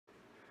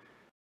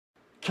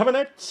Coming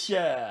at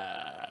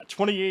ya!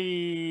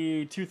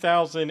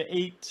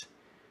 2008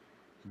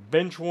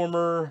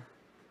 Benchwarmer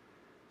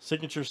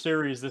Signature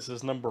Series. This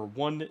is number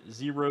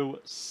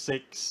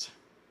 106.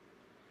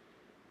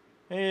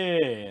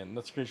 And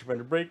let's finish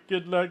your break.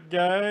 Good luck,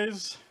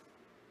 guys.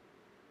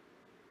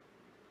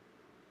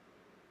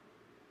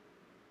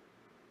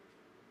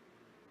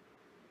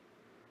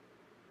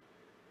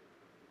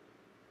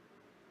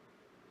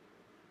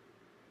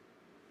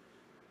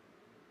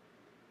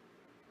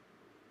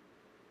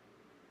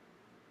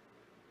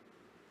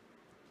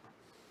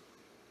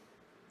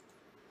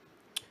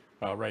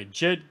 All right,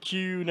 Jet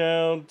Q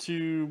now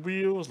to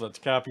wheels. Let's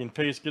copy and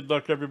paste. Good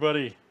luck,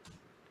 everybody.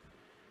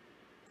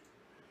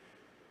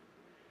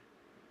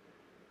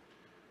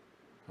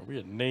 Are we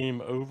a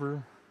name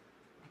over?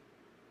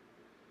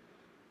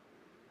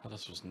 Oh,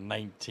 this was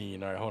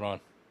 19. All right, hold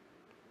on.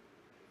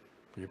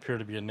 We appear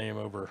to be a name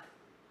over.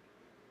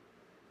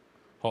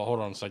 Hold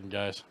on a second,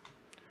 guys.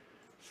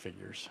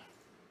 Figures.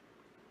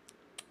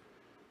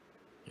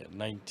 Yeah,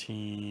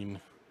 19.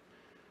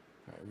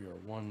 All right, we are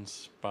one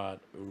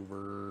spot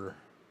over.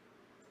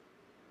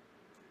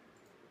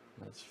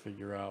 Let's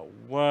figure out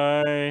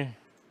why.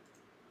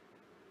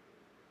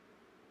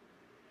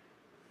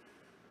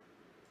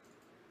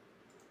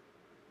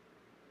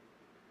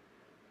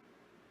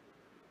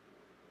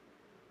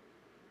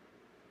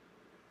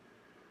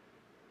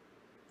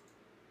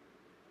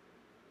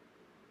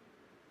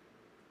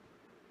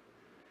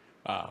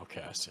 Ah,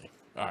 okay, I see.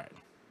 All right.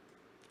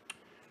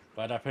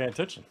 Glad I pay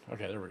attention.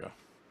 Okay, there we go.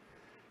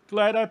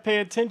 Glad I pay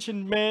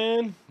attention,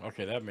 man.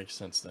 Okay, that makes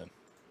sense then. All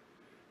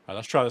right,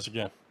 let's try this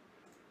again.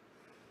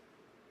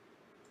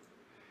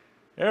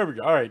 There we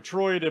go. All right,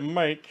 Troy to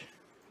Mike.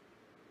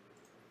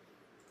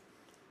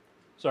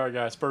 Sorry,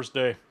 guys. First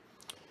day.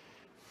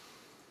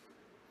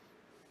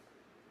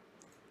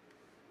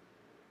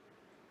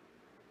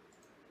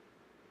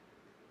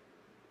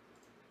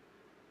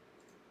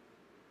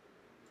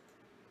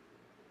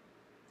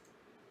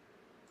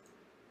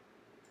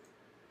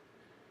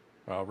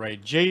 All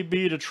right,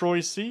 JB to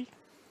Troy C.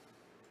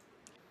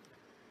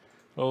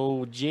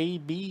 Oh,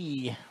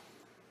 JB. All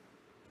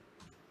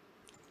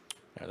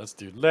right, let's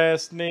do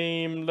last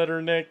name,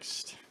 letter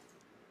next.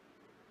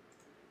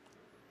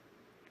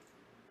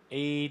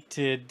 A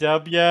to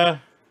W.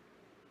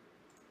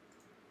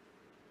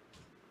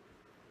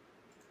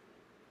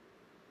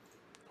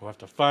 We'll have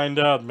to find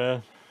out,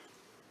 man.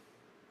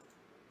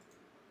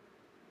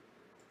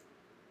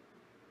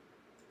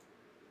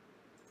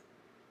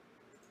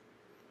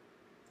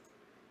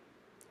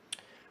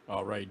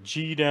 All right,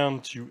 G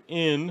down to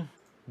N.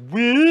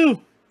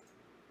 Woo!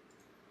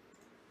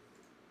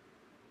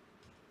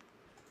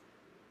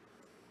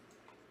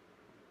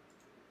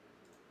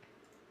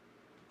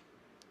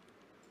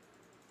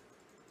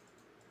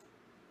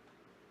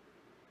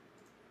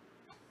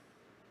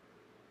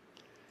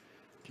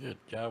 Good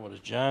God, what has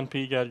John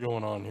P. got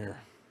going on here?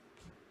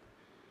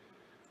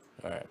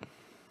 All right.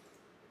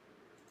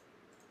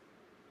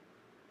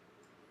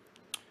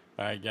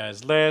 All right,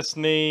 guys. Last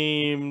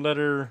name,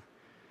 letter.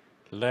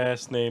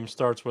 Last name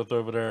starts with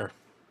over there.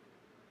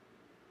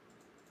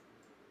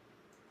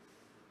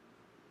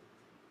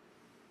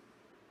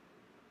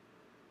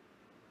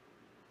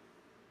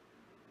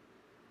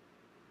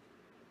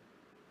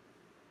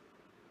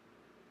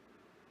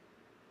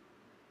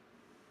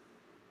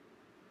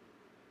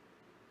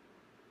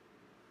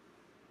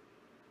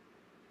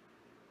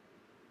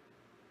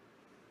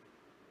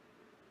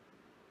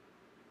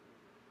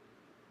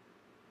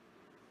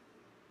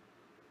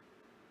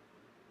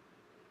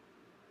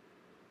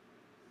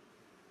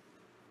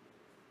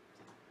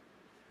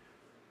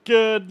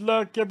 Good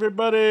luck,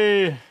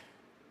 everybody.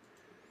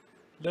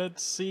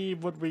 Let's see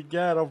what we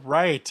got. All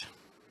right.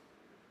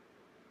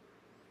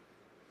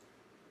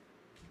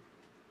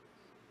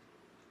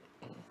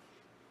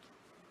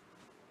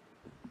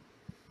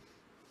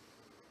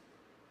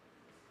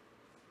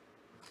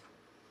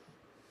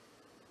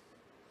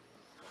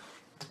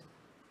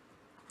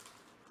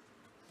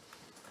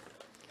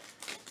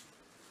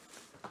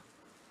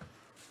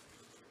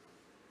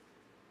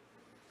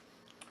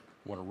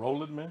 Want to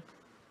roll it, man?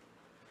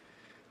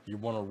 You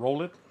want to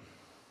roll it?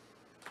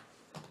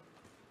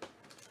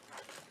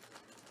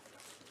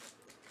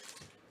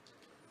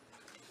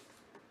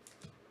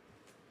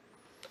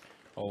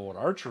 Oh, an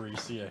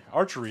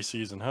archery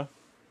season, huh?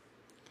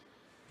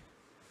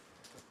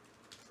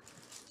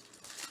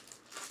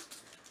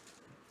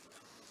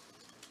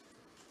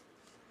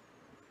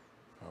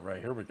 All right,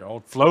 here we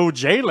go. Flo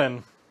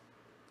Jalen.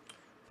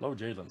 Flo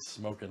Jalen's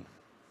smoking.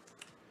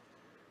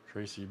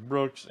 Tracy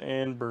Brooks,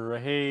 Amber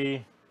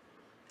Hay.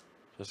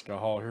 Jessica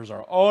Hall. Here's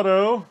our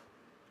auto.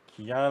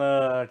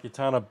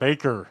 Kitana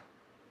Baker.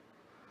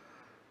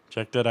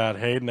 Check that out.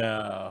 Hey,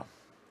 now.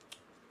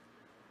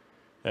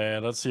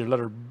 And let's see,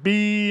 letter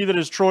B. That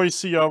is Troy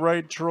C. All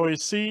right, Troy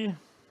C.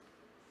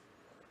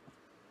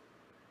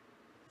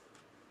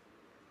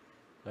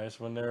 Nice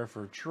one there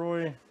for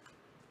Troy.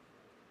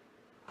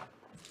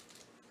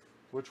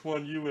 Which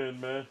one you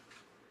in, man?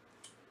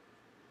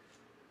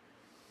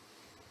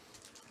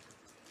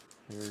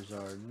 Here's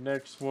our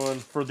next one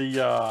for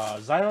the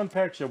Zion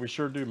packs. Yeah, we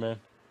sure do, man.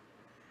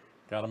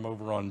 Got them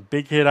over on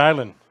Big Head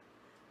Island.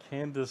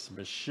 Candace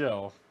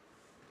Michelle.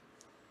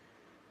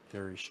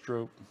 Gary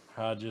Strope.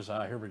 Hodges.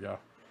 Here we go.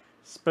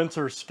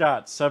 Spencer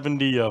Scott,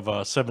 70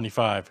 of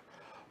 75.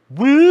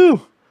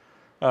 Woo!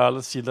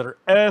 Let's see, letter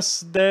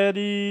S. That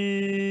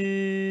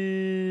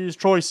is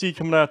Troy C.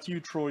 coming out to you,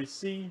 Troy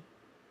C.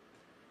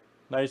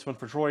 Nice one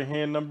for Troy,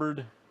 hand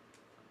numbered.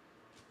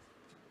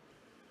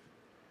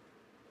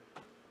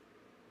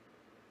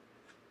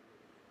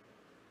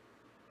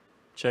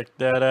 Check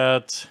that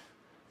out.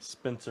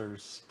 Spencer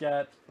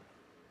Scott.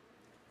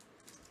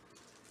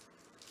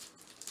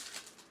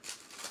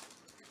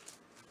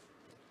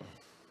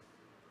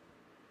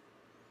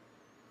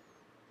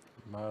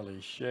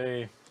 Miley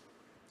Shea.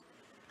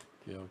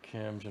 Gail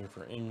Kim,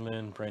 Jennifer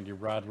England, Brandy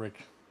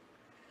Roderick.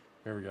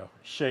 There we go.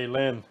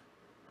 Shaylin.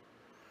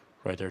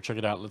 Right there. Check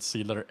it out. Let's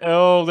see. Letter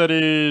L. That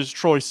is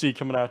Troy C.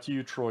 coming out to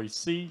you, Troy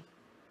C.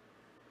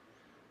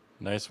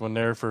 Nice one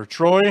there for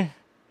Troy.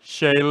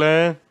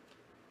 Shaylin.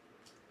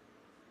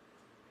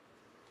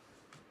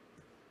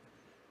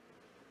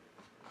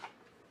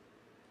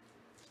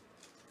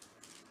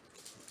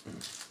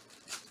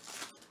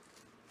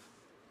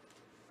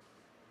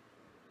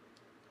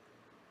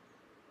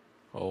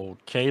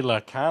 Old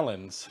Kayla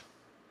Collins.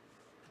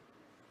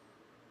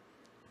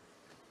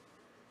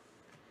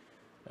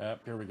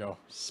 Here we go.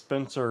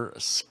 Spencer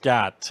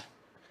Scott.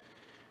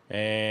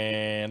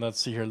 And let's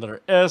see here.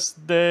 Letter S.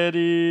 That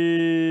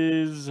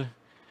is...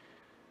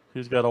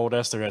 Who's got old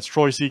S there? That's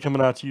Troy C.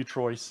 coming out to you,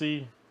 Troy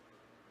C.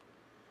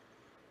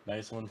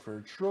 Nice one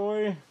for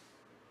Troy.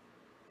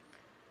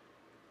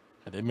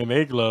 Got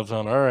MMA gloves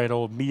on. All right,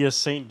 old Mia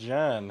St.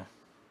 John.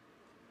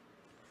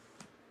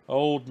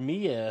 Old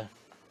Mia.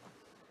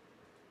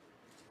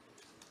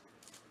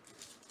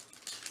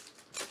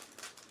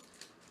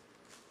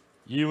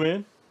 You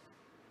in?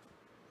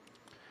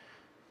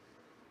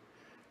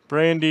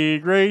 Brandy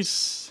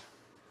Grace.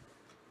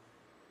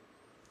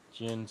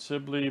 Jen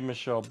Sibley.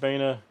 Michelle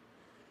Bana.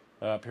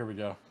 Here we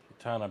go.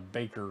 Katana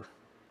Baker.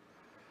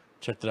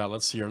 Check that out.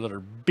 Let's see our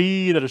letter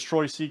B. That is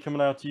Troy C.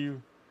 coming out to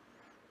you.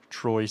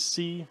 Troy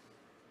C.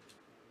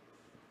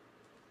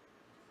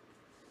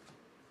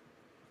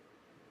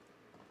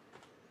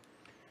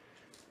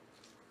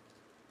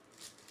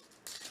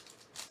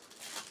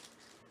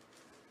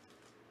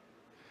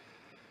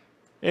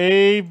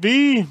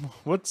 A.B.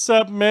 What's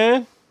up,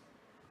 man?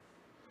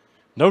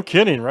 No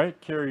kidding, right?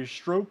 Carrie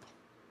Strope.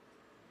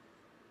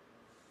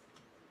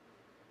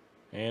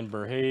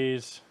 Amber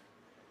Hayes.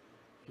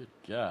 Good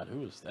God,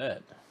 who is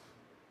that?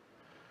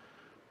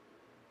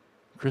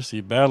 Chrissy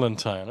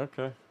Ballantyne.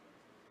 Okay.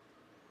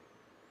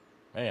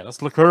 Man,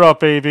 let's look her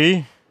up,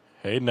 A.B.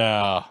 Hey,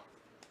 now.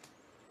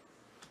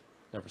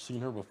 Never seen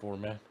her before,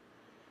 man.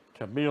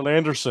 Camille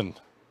Anderson.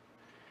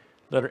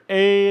 Letter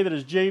A. That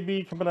is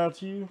J.B. coming out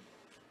to you.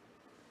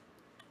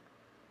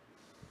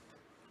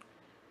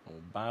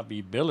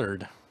 Bobby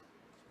Billard.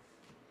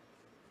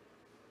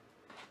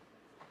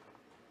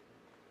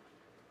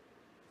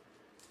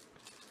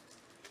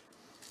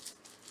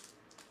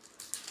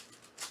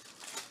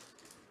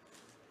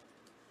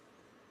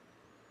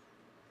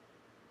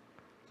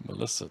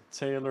 Melissa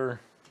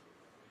Taylor.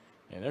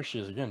 And there she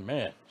is again.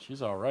 Man,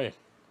 she's all right.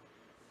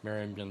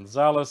 Miriam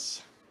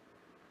Gonzalez.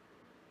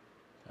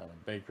 Down to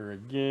Baker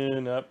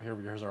again. Up here.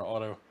 Here's our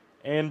auto.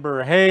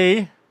 Amber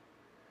Hay.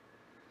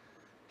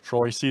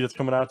 Troy C. That's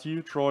coming out to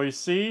you. Troy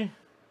C.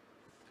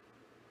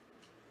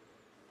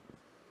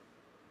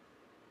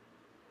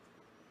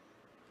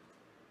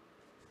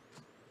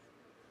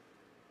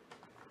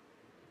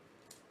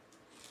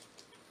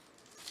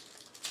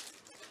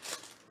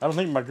 I don't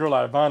think my girl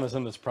Ivana's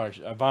in this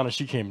project. Ivana,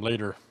 she came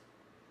later.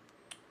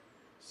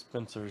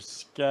 Spencer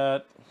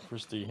Scott,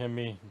 Christy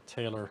Hemme,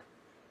 Taylor.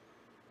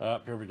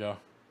 Here we go.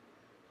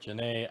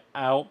 Janae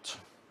Alt.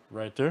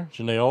 Right there.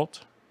 Janae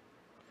Alt.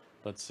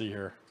 Let's see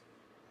here.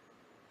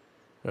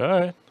 All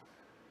right.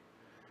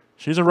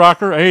 She's a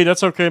rocker. Hey,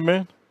 that's okay,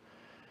 man.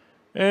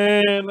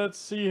 And let's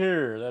see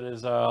here. That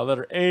is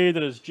letter A.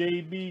 That is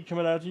JB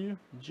coming out to you.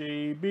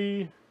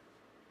 JB.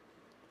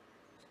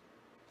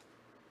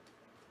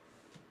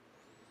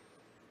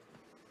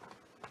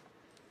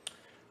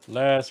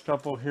 Last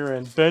couple here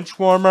in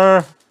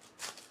Benchwarmer.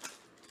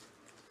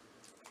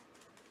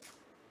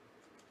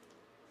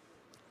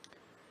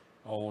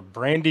 Old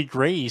Brandy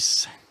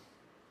Grace.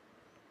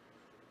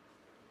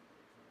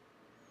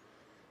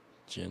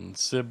 Jen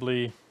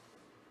Sibley.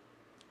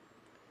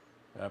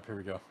 Here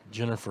we go.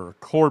 Jennifer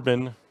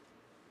Corbin.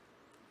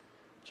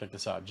 Check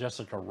this out.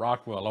 Jessica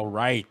Rockwell. All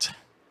right.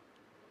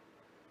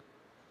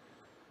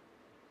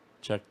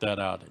 Check that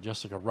out.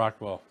 Jessica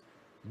Rockwell.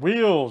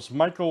 Wheels.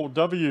 Michael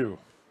W.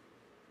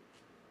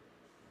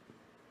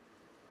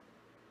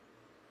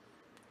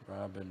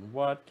 Robin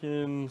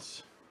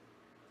Watkins.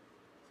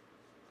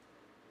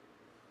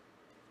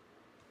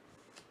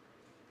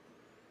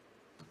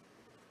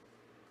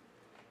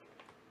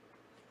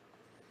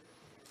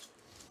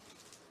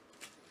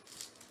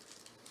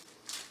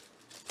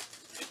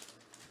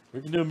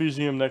 We can do a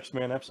museum next,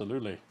 man.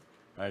 Absolutely.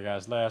 All right,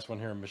 guys. Last one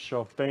here.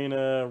 Michelle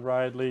Bana,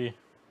 Ridley.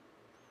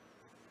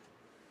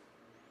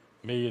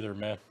 Me either,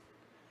 man.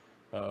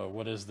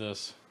 What is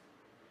this?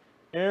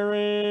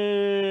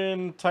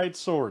 Aaron Tight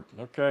Sword.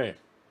 Okay.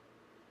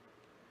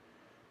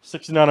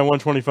 69 and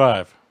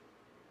 125.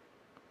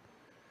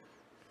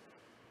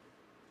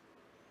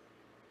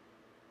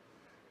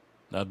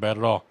 Not bad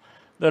at all.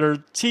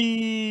 Letter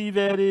T,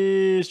 that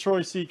is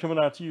Troy C. Coming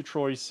out to you,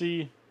 Troy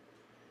C.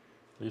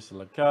 Lisa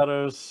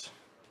Lacados.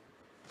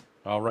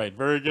 All right,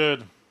 very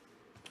good.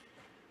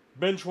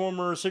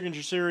 Benchwarmer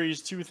Signature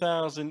Series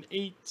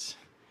 2008.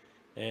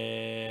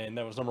 And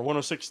that was number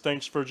 106.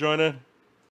 Thanks for joining.